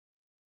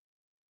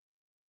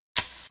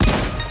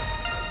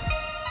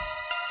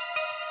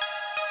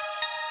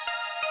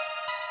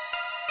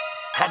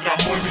got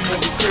money on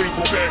the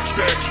table,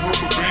 stacks,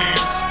 rubber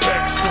bands,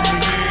 packs coming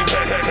in,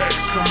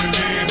 packs coming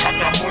in. I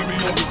got money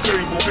on the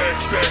table,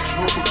 stacks,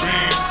 rubber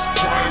bands,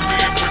 flying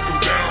in, break them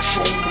down,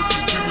 show them what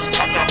this business.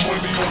 I got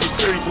money on the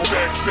table,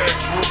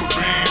 stacks, rubber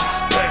bands,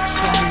 packs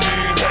coming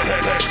in,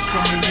 packs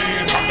coming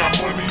in. I got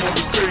money on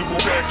the table,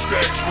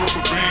 stacks,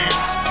 rubber bands,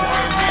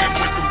 flying in,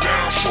 break them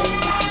down, show them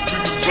what this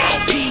business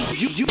about.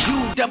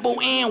 You double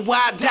N,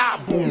 Y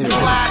dot, boom.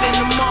 Slide in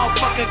the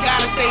motherfucker,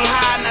 gotta stay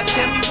high. Now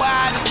tell me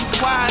why, this is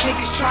why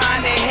niggas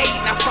trying to hate.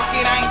 Now fuck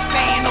it, I ain't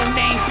saying no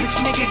names, bitch,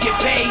 nigga get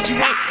paid. You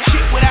ain't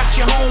shit without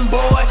your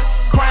homeboy.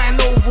 Crying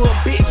over a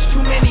bitch,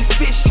 too many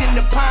fish in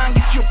the pond,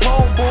 get your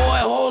pole boy.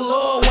 Oh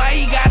Lord, why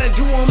he gotta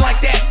do him like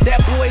that?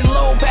 That boy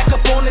low, back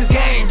up on his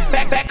game.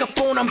 Back up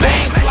on him,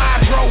 bang, fly,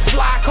 drove,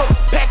 fly, coat.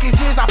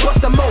 Packages, I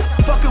bust them out.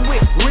 Fucking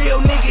with real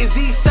niggas,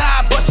 east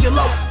side, bust your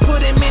low. Put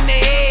him in the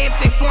air, if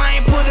they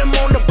flying, put him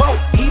on the boat.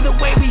 Either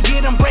way we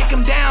get them, break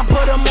them down,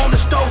 put them on the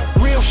stove.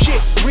 Real shit,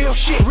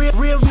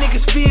 real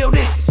niggas feel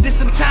this. This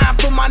some time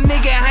for my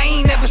nigga, I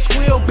ain't never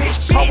squeal,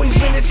 bitch. Always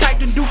been the type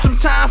to do some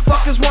time,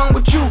 fuck is wrong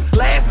with you?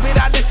 Last bit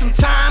I did some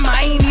time,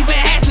 I ain't even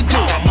had to do.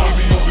 I got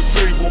money on the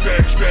table,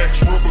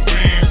 stacks, rubber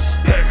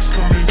bands, packs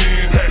coming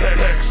in,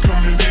 packs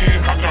coming in.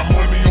 I got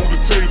money on the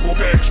table,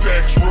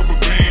 stacks, rubber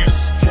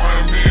bands,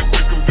 flying in,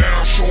 break them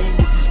down, show them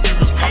what this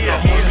business. I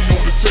got money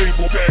on the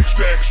table,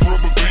 stacks,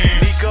 rubber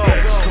bands,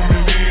 packs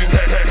coming in,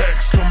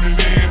 packs coming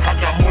in. I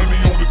got money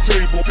on the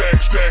table,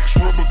 stacks,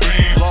 rubber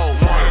bands,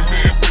 flying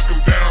in, break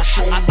them down,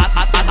 show them what this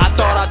business. I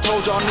thought I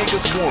told y'all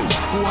niggas once,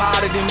 who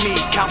hotter than me?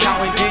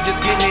 Counting digits,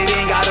 getting it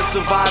in, gotta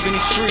survive in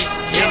these streets.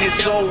 And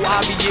it's so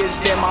obvious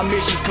that my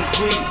mission's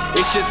complete.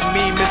 It's just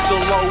me, Mr.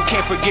 Low,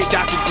 can't forget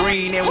Dr.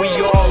 Green. And we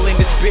all in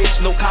this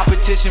bitch, no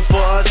competition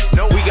for us.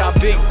 We got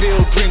big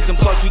bill dreams and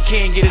plus we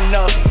can't get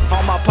enough.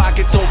 All my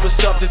pockets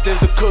overstuffed, if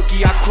there's a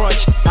cookie I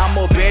crunch. I'm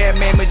a bad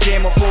man,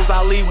 jammer flows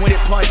I leave when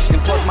it punch.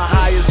 And plus my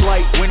high is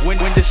light when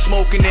there's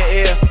smoke in the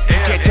air. You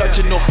can't touch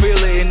it, no feel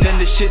it, and then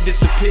the shit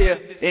disappear.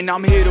 And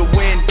I'm here to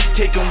win,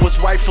 taking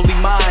what's rightfully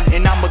mine.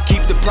 And I'ma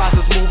keep the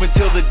process moving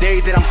till the day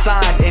that I'm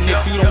signed. And if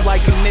you don't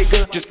like a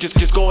nigga,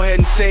 just go ahead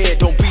and say it.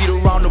 Don't beat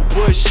around the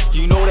bush,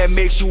 you know that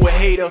makes you a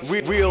hater.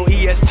 Real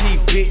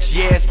EST bitch,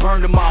 yeah, it's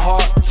burned in my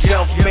heart.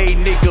 Self-made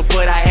nigga,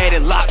 but I had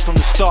it locked from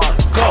the start.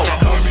 Go! I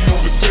got money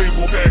on the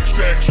table,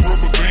 stacks,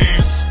 rubber